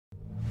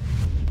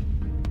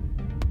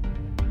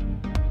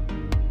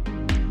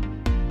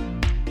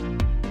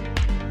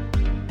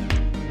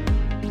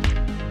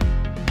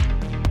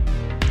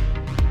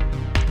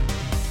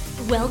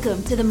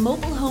Welcome to the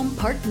Mobile Home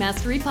Park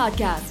Mastery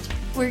Podcast,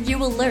 where you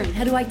will learn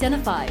how to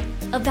identify,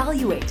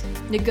 evaluate,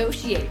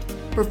 negotiate,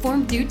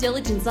 perform due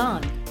diligence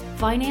on,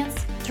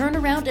 finance, turn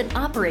around, and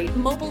operate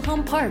mobile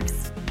home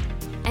parks.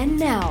 And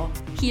now,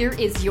 here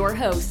is your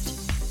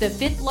host, the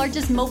fifth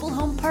largest mobile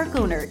home park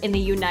owner in the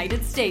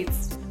United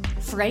States,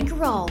 Frank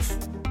Rolfe.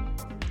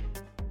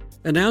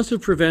 An ounce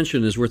of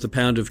prevention is worth a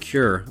pound of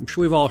cure. I'm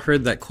sure we've all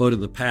heard that quote in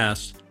the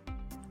past.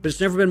 But it's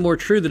never been more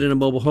true than in a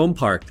mobile home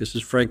park. This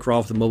is Frank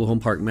Rolfe, the Mobile Home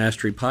Park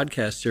Mastery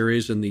podcast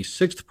series, and the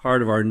sixth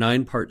part of our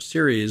 9-part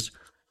series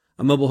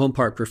on mobile home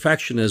park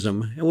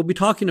perfectionism. And we'll be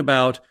talking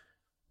about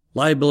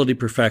liability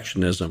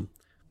perfectionism,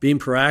 being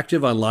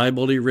proactive on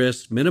liability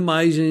risks,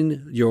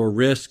 minimizing your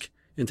risk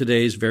in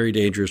today's very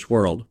dangerous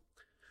world.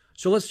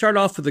 So let's start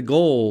off with the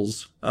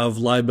goals of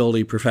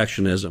liability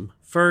perfectionism.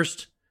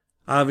 First,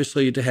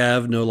 obviously, to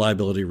have no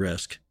liability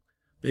risk.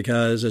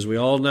 Because as we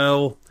all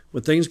know,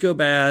 when things go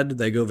bad,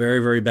 they go very,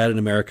 very bad in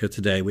America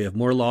today. We have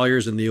more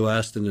lawyers in the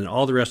U.S. than in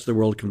all the rest of the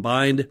world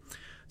combined.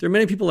 There are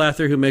many people out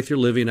there who make their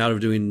living out of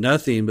doing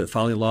nothing but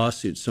filing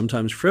lawsuits,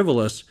 sometimes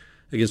frivolous,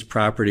 against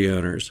property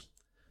owners.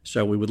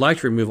 So we would like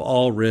to remove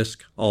all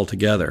risk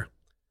altogether.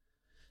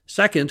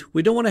 Second,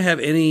 we don't want to have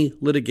any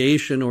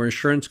litigation or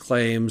insurance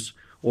claims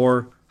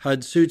or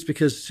HUD suits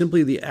because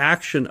simply the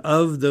action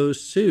of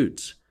those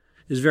suits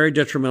is very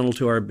detrimental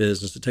to our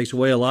business. It takes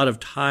away a lot of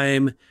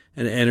time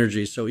and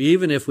energy. So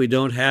even if we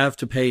don't have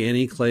to pay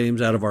any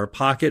claims out of our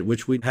pocket,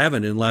 which we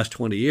haven't in the last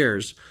 20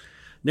 years,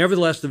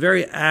 nevertheless, the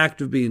very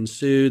act of being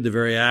sued, the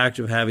very act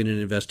of having an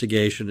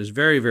investigation is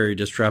very, very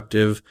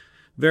disruptive,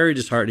 very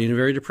disheartening, and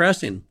very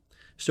depressing.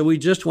 So we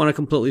just want to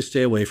completely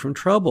stay away from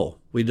trouble.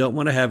 We don't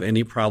want to have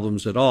any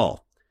problems at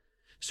all.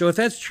 So if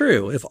that's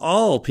true, if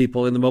all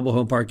people in the mobile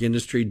home park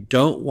industry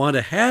don't want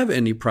to have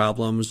any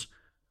problems,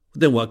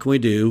 then what can we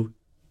do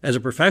as a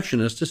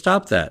perfectionist to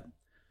stop that?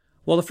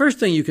 Well, the first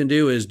thing you can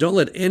do is don't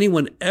let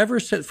anyone ever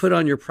set foot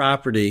on your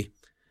property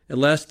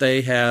unless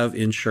they have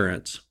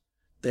insurance.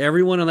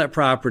 Everyone on that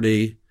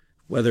property,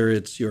 whether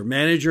it's your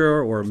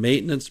manager or a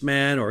maintenance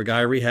man or a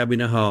guy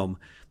rehabbing a home,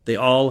 they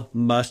all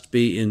must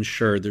be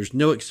insured. There's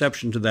no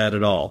exception to that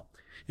at all.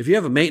 If you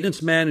have a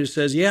maintenance man who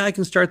says, yeah, I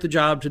can start the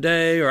job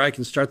today, or I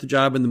can start the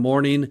job in the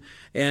morning,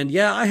 and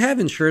yeah, I have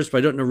insurance, but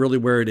I don't know really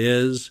where it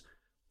is,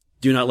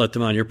 do not let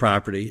them on your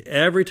property.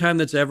 Every time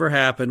that's ever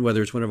happened,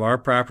 whether it's one of our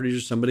properties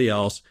or somebody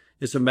else,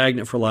 it's a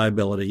magnet for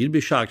liability. You'd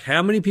be shocked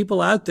how many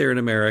people out there in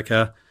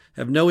America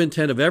have no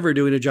intent of ever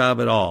doing a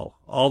job at all.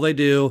 All they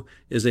do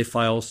is they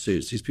file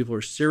suits. These people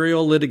are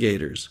serial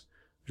litigators.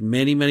 There's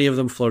many, many of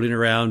them floating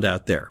around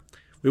out there.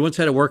 We once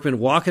had a workman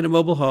walk in a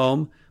mobile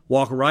home,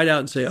 walk right out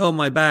and say, oh,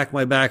 my back,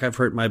 I've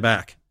hurt my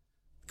back.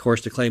 Of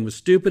course, the claim was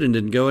stupid and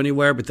didn't go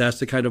anywhere, but that's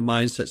the kind of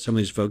mindset some of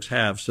these folks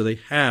have. So they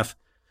have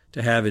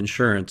to have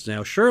insurance.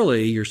 Now,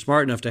 surely you're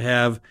smart enough to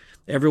have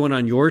everyone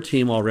on your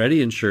team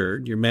already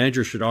insured. Your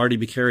manager should already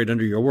be carried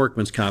under your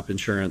workman's comp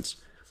insurance.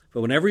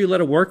 But whenever you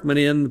let a workman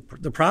in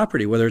the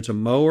property, whether it's a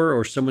mower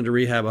or someone to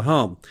rehab a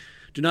home,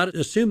 do not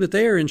assume that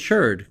they are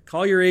insured.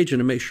 Call your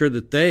agent and make sure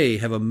that they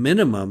have a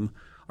minimum,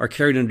 are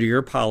carried under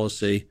your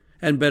policy,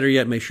 and better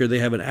yet, make sure they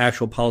have an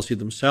actual policy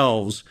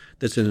themselves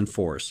that's in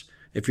force.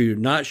 If you're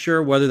not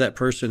sure whether that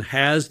person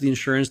has the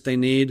insurance they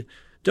need,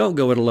 don't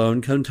go it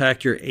alone.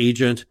 Contact your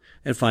agent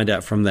and find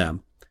out from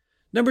them.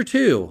 Number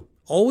 2,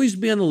 always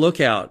be on the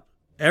lookout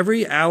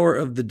every hour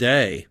of the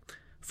day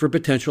for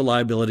potential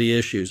liability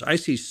issues. I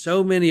see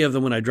so many of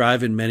them when I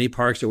drive in many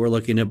parks that we're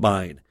looking at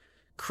buying.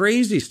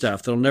 Crazy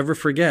stuff that I'll never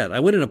forget. I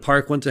went in a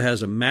park once that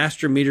has a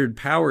master metered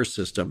power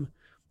system.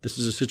 This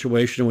is a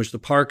situation in which the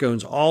park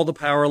owns all the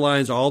power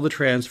lines, all the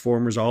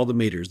transformers, all the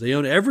meters. They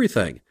own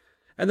everything.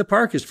 And the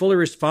park is fully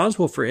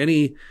responsible for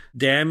any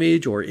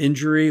damage or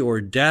injury or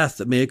death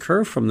that may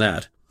occur from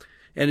that.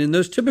 And in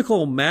those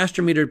typical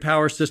master metered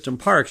power system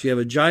parks, you have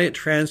a giant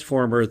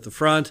transformer at the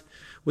front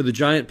with a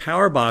giant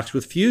power box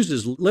with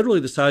fuses literally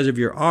the size of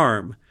your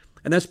arm.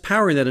 And that's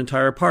powering that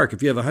entire park.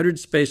 If you have a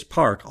 100-space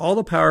park, all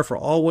the power for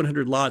all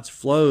 100 lots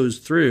flows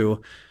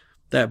through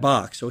that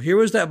box. So here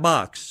was that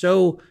box,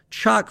 so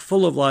chock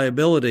full of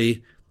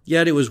liability,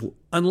 yet it was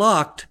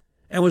unlocked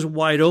and was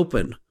wide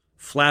open,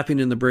 flapping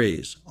in the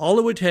breeze. All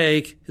it would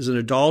take is an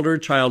adult or a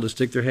child to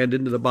stick their hand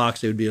into the box.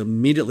 They would be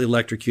immediately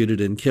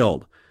electrocuted and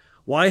killed.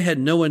 Why had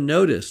no one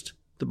noticed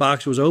the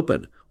box was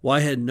open?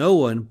 Why had no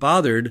one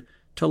bothered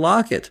to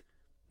lock it?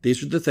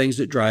 These are the things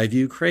that drive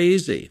you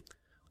crazy.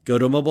 Go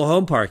to a mobile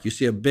home park. You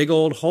see a big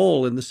old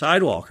hole in the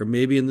sidewalk or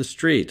maybe in the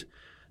street.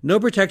 No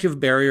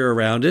protective barrier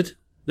around it.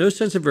 No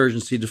sense of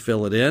urgency to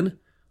fill it in.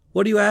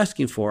 What are you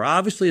asking for?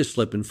 Obviously a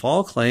slip and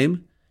fall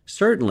claim.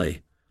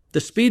 Certainly. The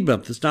speed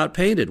bump that's not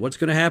painted. What's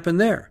going to happen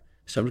there?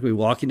 Someone's going to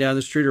be walking down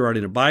the street or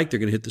riding a bike. They're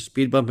going to hit the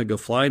speed bump and go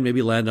flying,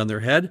 maybe land on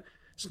their head.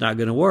 It's not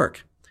going to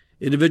work.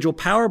 Individual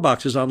power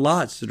boxes on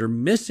lots that are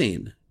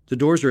missing. The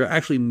doors are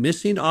actually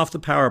missing off the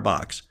power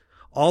box.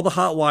 All the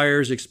hot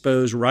wires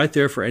exposed right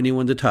there for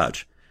anyone to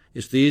touch.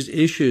 It's these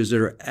issues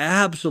that are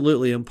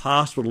absolutely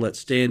impossible to let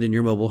stand in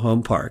your mobile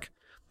home park.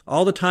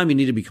 All the time you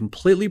need to be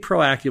completely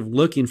proactive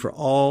looking for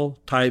all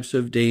types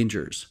of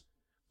dangers.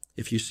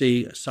 If you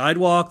see a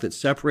sidewalk that's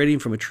separating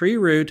from a tree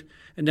root,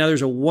 and now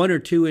there's a 1 or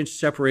 2 inch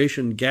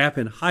separation gap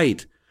in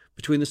height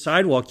between the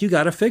sidewalk, you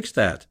got to fix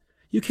that.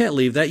 You can't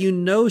leave that. You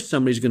know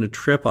somebody's going to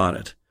trip on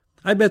it.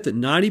 I bet that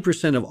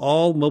 90% of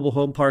all mobile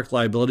home park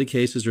liability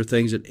cases are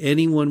things that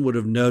anyone would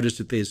have noticed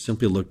if they had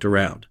simply looked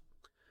around.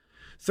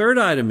 Third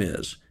item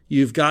is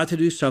you've got to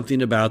do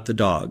something about the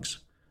dogs.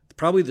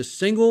 Probably the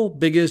single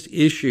biggest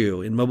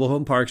issue in mobile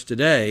home parks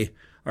today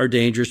are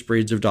dangerous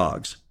breeds of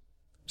dogs.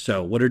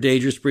 So what are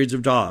dangerous breeds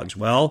of dogs?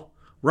 Well,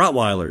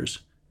 Rottweilers,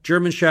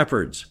 German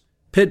Shepherds,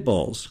 Pit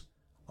Bulls,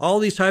 all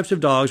these types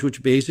of dogs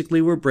which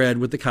basically were bred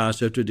with the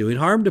concept of doing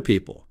harm to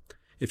people.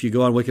 If you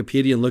go on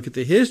Wikipedia and look at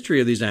the history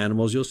of these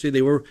animals, you'll see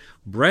they were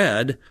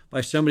bred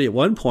by somebody at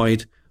one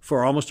point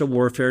for almost a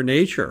warfare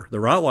nature. The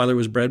Rottweiler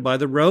was bred by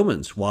the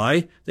Romans.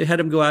 Why? They had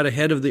him go out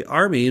ahead of the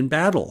army in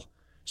battle.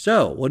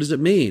 So what does it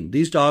mean?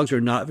 These dogs are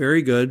not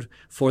very good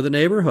for the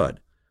neighborhood.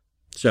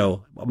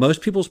 So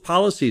most people's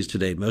policies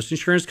today, most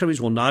insurance companies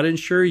will not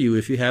insure you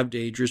if you have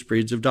dangerous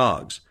breeds of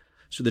dogs.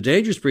 So the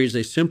dangerous breeds,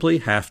 they simply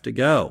have to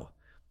go.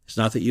 It's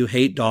not that you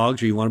hate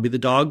dogs or you want to be the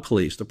dog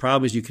police. The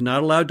problem is you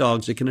cannot allow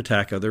dogs that can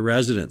attack other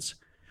residents.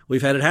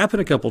 We've had it happen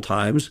a couple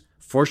times.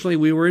 Fortunately,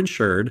 we were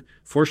insured.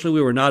 Fortunately,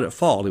 we were not at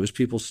fault. It was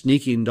people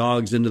sneaking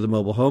dogs into the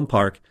mobile home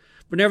park.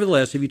 But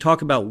nevertheless, if you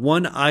talk about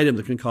one item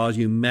that can cause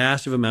you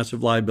massive amounts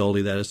of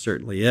liability, that is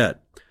certainly it.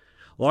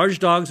 Large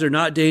dogs that are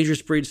not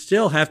dangerous breeds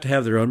still have to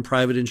have their own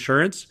private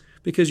insurance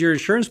because your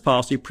insurance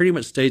policy pretty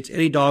much states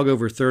any dog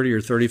over 30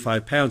 or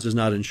 35 pounds is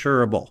not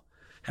insurable.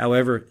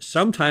 However,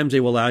 sometimes they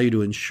will allow you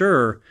to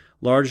insure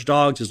large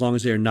dogs as long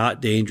as they are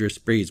not dangerous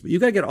breeds. But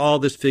you've got to get all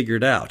this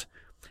figured out.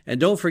 And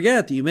don't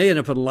forget that you may end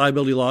up in a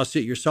liability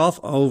lawsuit yourself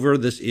over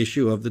this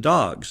issue of the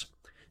dogs.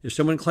 If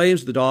someone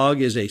claims the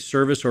dog is a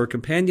service or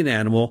companion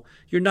animal,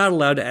 you're not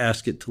allowed to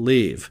ask it to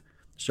leave.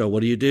 So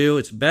what do?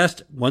 It's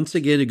best, once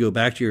again, to go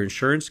back to your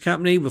insurance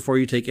company before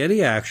you take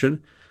any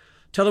action.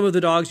 Tell them of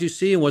the dogs you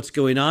see and what's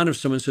going on. If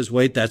someone says,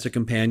 wait, that's a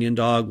companion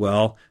dog,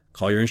 well,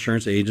 call your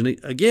insurance agent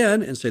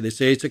again and they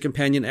say it's a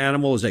companion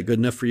animal. Is that good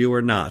enough for you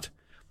or not?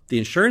 The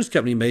insurance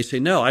company may say,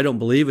 no, I don't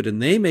believe it,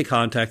 and they may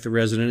contact the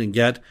resident and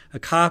get a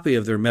copy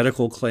of their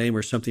medical claim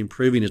or something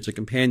proving it's a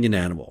companion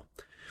animal.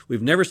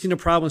 We've never seen a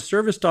problem with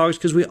service dogs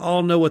because we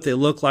all know what they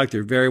look like.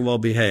 They're very well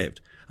behaved.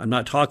 I'm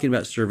not talking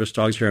about service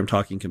dogs here. I'm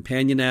talking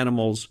companion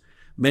animals.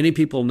 Many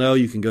people know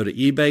you can go to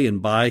eBay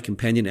and buy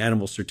companion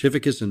animal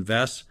certificates and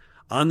vests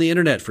on the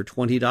internet for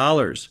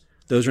 $20.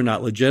 Those are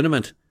not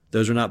legitimate.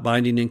 Those are not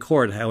binding in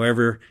court.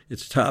 However,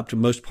 it's up to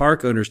most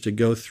park owners to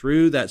go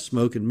through that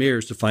smoke and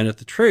mirrors to find out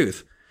the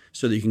truth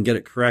so that you can get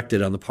it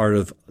corrected on the part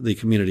of the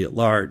community at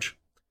large.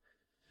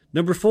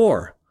 Number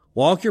 4,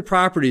 walk your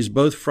properties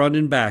both front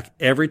and back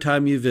every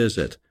time you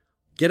visit.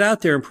 Get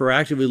out there and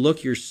proactively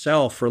look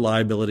yourself for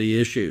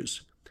liability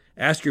issues.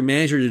 Ask your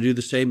manager to do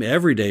the same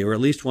every day or at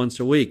least once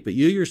a week, but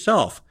you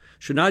yourself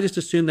should not just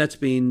assume that's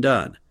being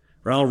done.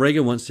 Ronald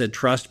Reagan once said,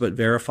 trust but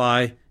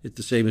verify. It's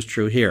the same is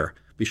true here.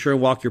 Be sure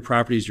and walk your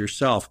properties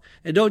yourself.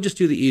 And don't just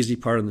do the easy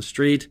part on the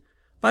street.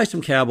 Buy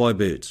some cowboy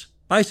boots.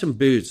 Buy some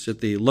boots at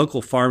the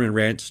local farm and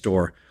ranch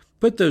store.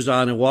 Put those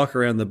on and walk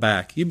around the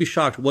back. You'd be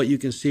shocked what you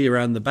can see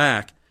around the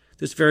back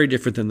that's very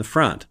different than the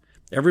front.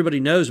 Everybody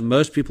knows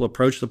most people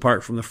approach the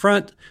park from the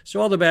front, so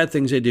all the bad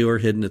things they do are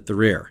hidden at the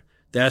rear.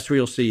 That's where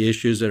you'll see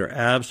issues that are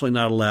absolutely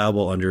not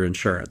allowable under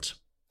insurance.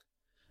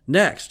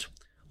 Next,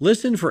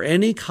 listen for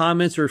any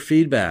comments or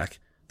feedback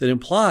that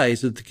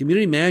implies that the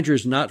community manager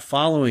is not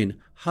following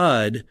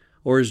HUD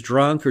or is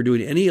drunk or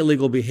doing any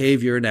illegal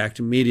behavior and act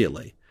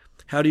immediately.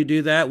 How do you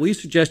do that? We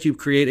suggest you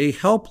create a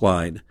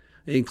helpline,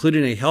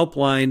 including a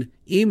helpline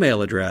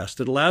email address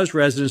that allows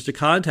residents to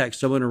contact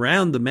someone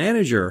around the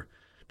manager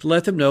to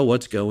let them know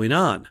what's going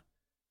on.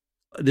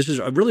 This is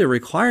really a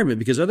requirement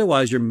because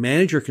otherwise your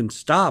manager can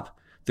stop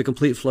the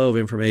complete flow of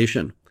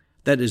information.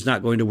 That is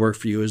not going to work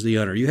for you as the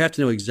owner. You have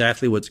to know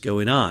exactly what's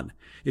going on.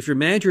 If your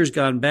manager has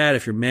gone bad,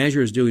 if your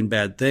manager is doing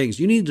bad things,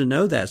 you need to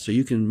know that so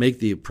you can make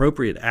the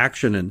appropriate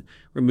action and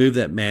remove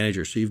that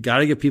manager. So you've got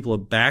to give people a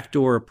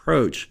backdoor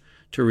approach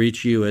to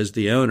reach you as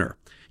the owner.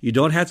 You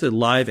don't have to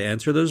live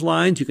answer those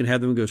lines. You can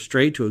have them go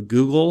straight to a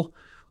Google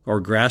or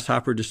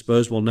Grasshopper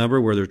disposable number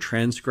where they're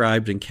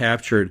transcribed and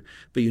captured,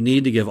 but you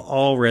need to give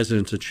all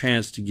residents a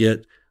chance to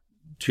get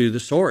to the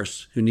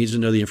source who needs to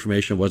know the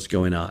information of what's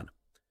going on.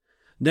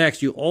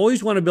 Next, you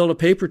always want to build a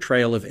paper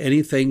trail if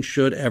anything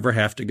should ever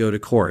have to go to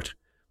court.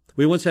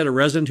 We once had a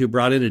resident who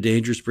brought in a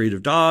dangerous breed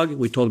of dog.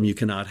 We told him you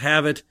cannot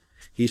have it.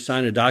 He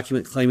signed a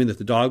document claiming that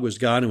the dog was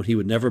gone and he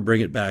would never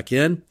bring it back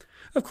in.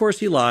 Of course,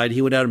 he lied.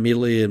 He went out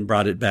immediately and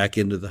brought it back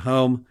into the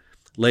home.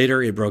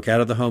 Later, it broke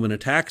out of the home and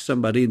attacked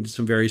somebody and did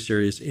some very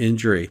serious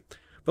injury.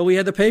 But we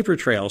had the paper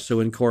trail, so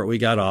in court we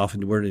got off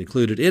and weren't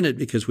included in it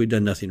because we'd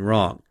done nothing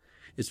wrong.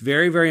 It's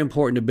very, very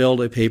important to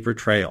build a paper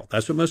trail.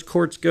 That's what most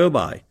courts go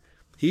by.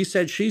 He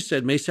said, she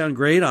said may sound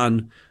great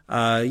on,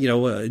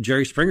 a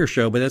Jerry Springer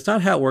show, but that's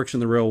not how it works in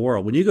the real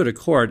world. When you go to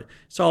court,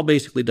 it's all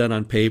basically done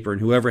on paper,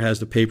 and whoever has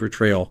the paper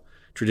trail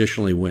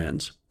traditionally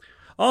wins.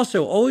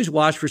 Also, always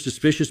watch for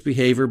suspicious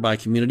behavior by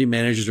community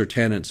managers or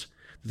tenants.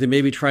 They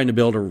may be trying to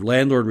build a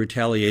landlord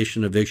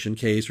retaliation eviction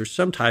case or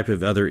some type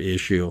of other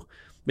issue,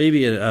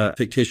 maybe a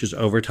fictitious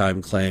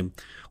overtime claim.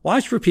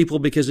 Watch for people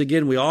because,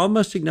 again, we all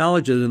must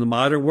acknowledge that in the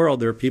modern world,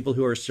 there are people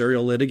who are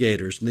serial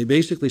litigators, and they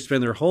basically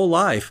spend their whole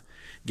life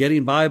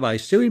getting by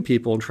suing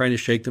people and trying to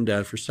shake them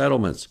down for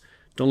settlements.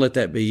 Don't let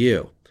that be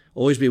you.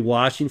 Always be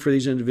watching for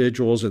these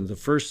individuals, and the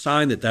first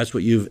sign that that's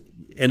what you've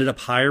ended up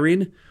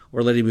hiring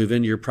or letting move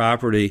into your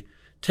property,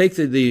 take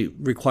the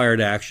required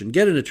action.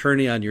 Get an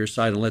attorney on your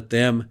side and let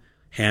them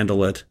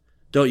handle it.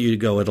 Don't you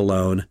go it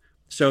alone.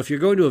 So if you're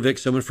going to evict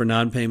someone for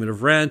non-payment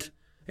of rent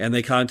and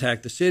they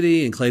contact the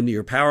city and claim that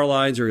your power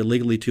lines are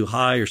illegally too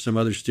high or some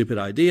other stupid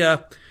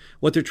idea,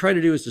 what they're trying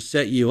to do is to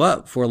set you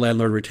up for a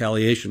landlord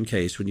retaliation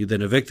case. When you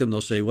then evict them,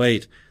 they'll say,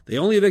 wait, they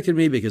only evicted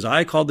me because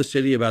I called the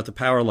city about the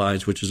power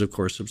lines, which is, of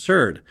course,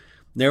 absurd.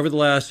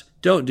 Nevertheless,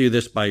 don't do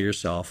this by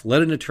yourself.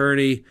 Let an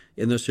attorney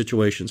in those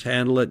situations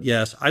handle it.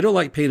 Yes, I don't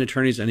like paying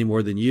attorneys any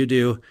more than you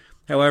do.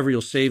 However,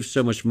 you'll save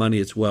so much money,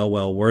 it's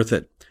well worth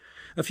it.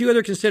 A few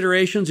other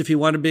considerations if you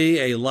want to be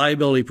a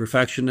liability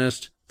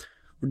perfectionist.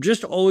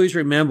 Just always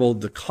remember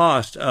the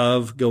cost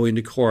of going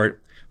to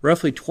court.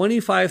 Roughly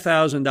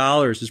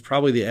 $25,000 is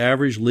probably the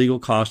average legal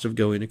cost of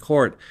going to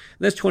court. And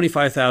that's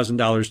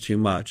 $25,000 too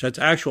much. That's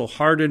actual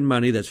hard-earned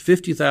money. That's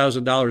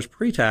 $50,000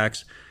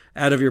 pre-tax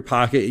out of your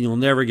pocket, and you'll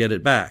never get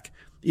it back.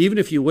 Even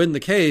if you win the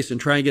case and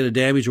try and get a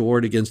damage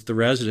award against the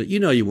resident, you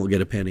know you won't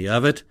get a penny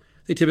of it.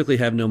 They typically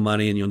have no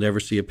money, and you'll never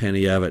see a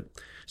penny of it.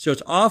 So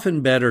it's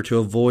often better to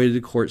avoid the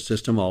court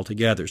system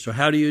altogether. So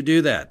how do you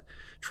do that?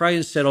 Try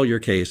and settle your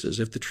cases.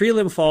 If the tree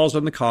limb falls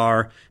on the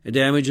car and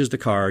damages the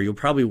car, you'll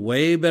probably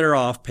way better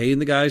off paying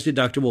the guy's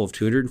deductible of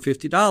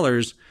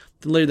 $250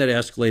 than letting that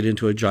escalate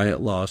into a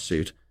giant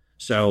lawsuit.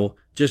 So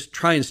just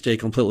try and stay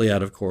completely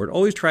out of court.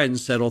 Always try and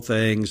settle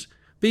things.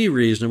 Be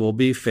reasonable.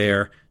 Be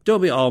fair.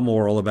 Don't be all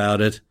moral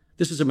about it.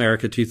 This is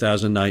America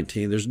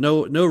 2019. There's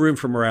no room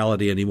for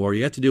morality anymore.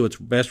 You have to do what's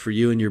best for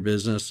you and your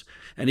business.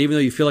 And even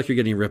though you feel like you're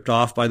getting ripped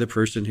off by the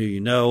person who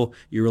you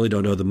really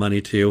don't owe the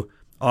money to,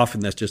 often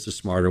that's just a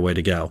smarter way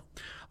to go.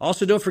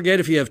 Also, don't forget,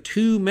 if you have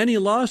too many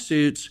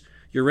lawsuits,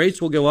 your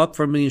rates will go up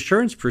from the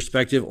insurance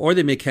perspective, or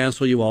they may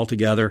cancel you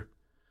altogether.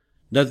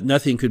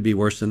 Nothing could be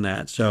worse than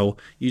that. So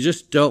you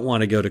just don't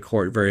want to go to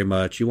court very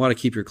much. You want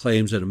to keep your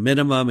claims at a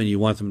minimum, and you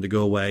want them to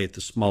go away at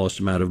the smallest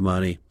amount of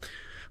money.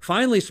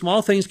 Finally,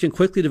 small things can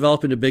quickly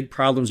develop into big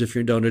problems if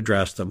you don't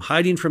address them.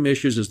 Hiding from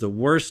issues is the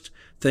worst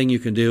thing you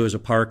can do as a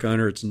park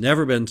owner. It's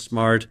never been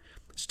smart.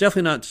 It's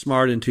definitely not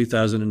smart in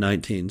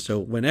 2019. So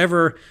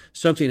whenever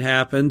something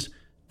happens,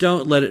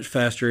 don't let it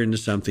fester into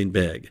something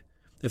big.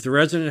 If the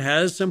resident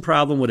has some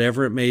problem,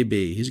 whatever it may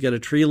be, he's got a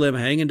tree limb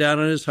hanging down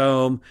on his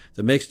home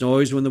that makes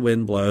noise when the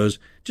wind blows,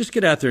 just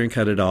get out there and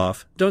cut it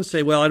off. Don't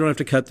say, well, I don't have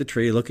to cut the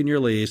tree. Look in your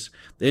lease.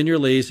 In your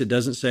lease, it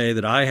doesn't say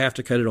that I have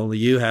to cut it, only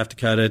you have to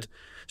cut it.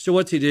 So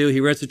what's he do?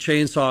 He gets a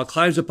chainsaw,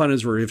 climbs up on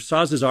his roof,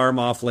 saws his arm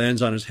off,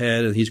 lands on his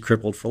head, and he's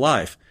crippled for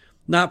life.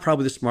 Not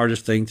probably the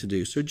smartest thing to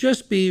do. So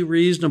just be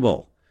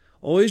reasonable.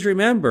 Always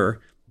remember,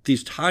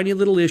 these tiny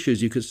little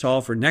issues you could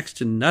solve for next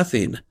to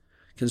nothing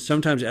can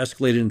sometimes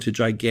escalate into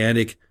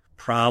gigantic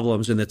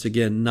problems, and that's,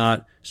 again,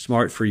 not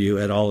smart for you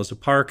at all as a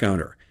park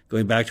owner.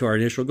 Going back to our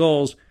initial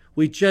goals,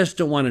 we just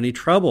don't want any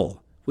trouble.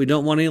 We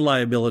don't want any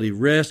liability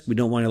risk. We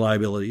don't want any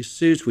liability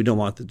suits. We don't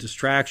want the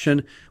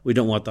distraction. We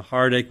don't want the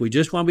heartache. We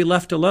just want to be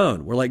left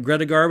alone. We're like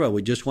Greta Garbo.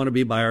 We just want to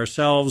be by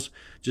ourselves.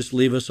 Just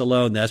leave us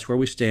alone. That's where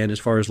we stand as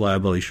far as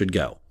liability should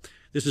go.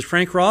 This is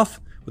Frank Rolfe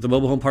with the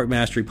Mobile Home Park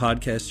Mastery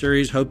podcast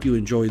series. Hope you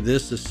enjoyed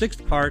this, the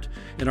 6th part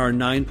in our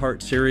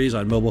 9-part series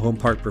on mobile home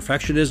park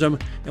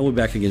perfectionism, and we'll be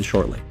back again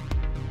shortly.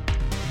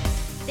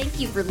 Thank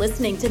you for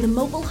listening to the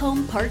Mobile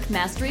Home Park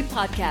Mastery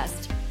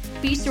podcast.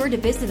 Be sure to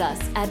visit us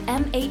at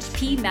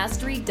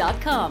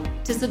mhpmastery.com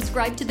to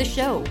subscribe to the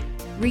show,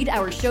 read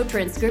our show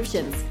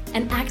transcriptions,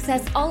 and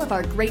access all of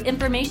our great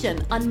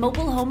information on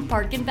mobile home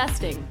park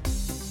investing.